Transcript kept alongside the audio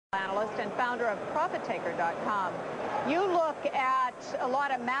Analyst and founder of ProfitTaker.com. You look at a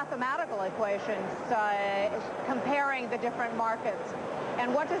lot of mathematical equations comparing the different markets.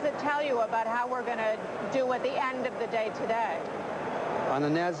 And what does it tell you about how we're going to do at the end of the day today? On the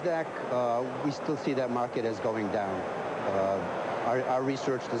NASDAQ, we still see that market as going down. Our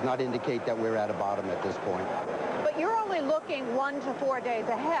research does not indicate that we're at a bottom at this point. But you're only looking 1 to 4 days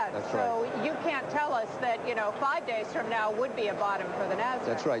ahead. That's so right. You can't tell us that, 5 days from now would be a bottom for the NASDAQ.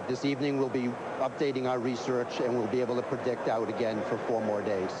 That's right. This evening we'll be updating our research and we'll be able to predict out again for 4 more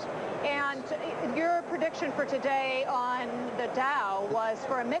days. And your prediction for today on the Dow was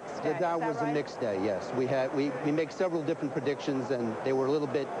for a mixed day. The Dow was right? a mixed day, yes. We make several different predictions and they were a little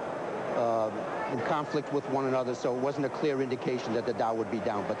bit in conflict with one another, so it wasn't a clear indication that the Dow would be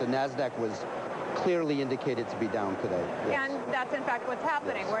down. But the NASDAQ was clearly indicated to be down today. Yes. And that's in fact what's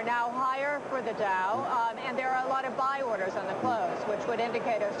happening. Yes. We're now higher for the Dow, and there are a lot of buy orders on the close, which would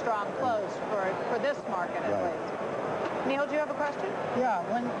indicate a strong close for this market at least. Neil, do you have a question? Yeah,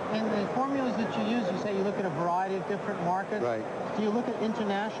 when in the formulas that you use, you say you look at a variety of different markets. Right. Do you look at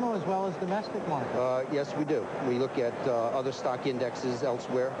international as well as domestic markets? Yes, we do. We look at other stock indexes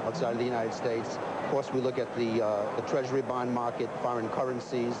elsewhere outside of the United States. Of course, we look at the Treasury bond market, foreign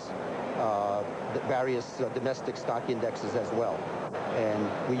currencies, the various domestic stock indexes as well.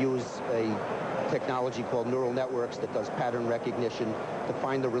 And we use a technology called neural networks that does pattern recognition to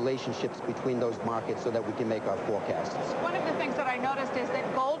find the relationships between those markets so that we can make our forecasts. One of the things that I noticed is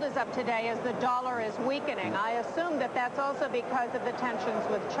that gold is up today as the dollar is weakening. I assume that that's also because of the tensions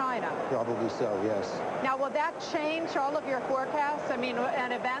with China. Probably so, yes. Now, will that change all of your forecasts? I mean,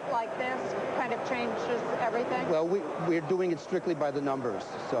 an event like this kind of changes everything? Well, we're doing it strictly by the numbers.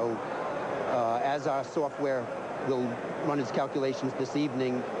 So as our software will run its calculations this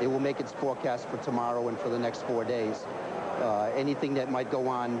evening, it will make its forecast for tomorrow and for the next 4 days. Anything that might go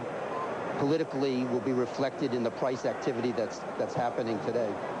on politically will be reflected in the price activity that's happening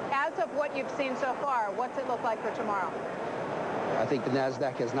today. As of what you've seen so far, what's it look like for tomorrow? I think the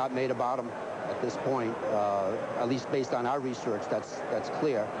NASDAQ has not made a bottom at this point, at least based on our research. That's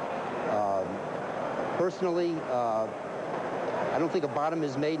clear. Personally, I don't think a bottom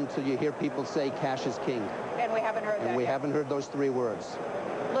is made until you hear people say cash is king. And we haven't heard that And we yet. haven't heard those 3 words.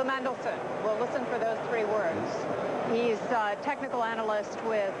 Lou Mendelsohn, we'll listen for those 3 words. He's a technical analyst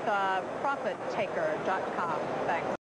with ProfitTaker.com. Thanks.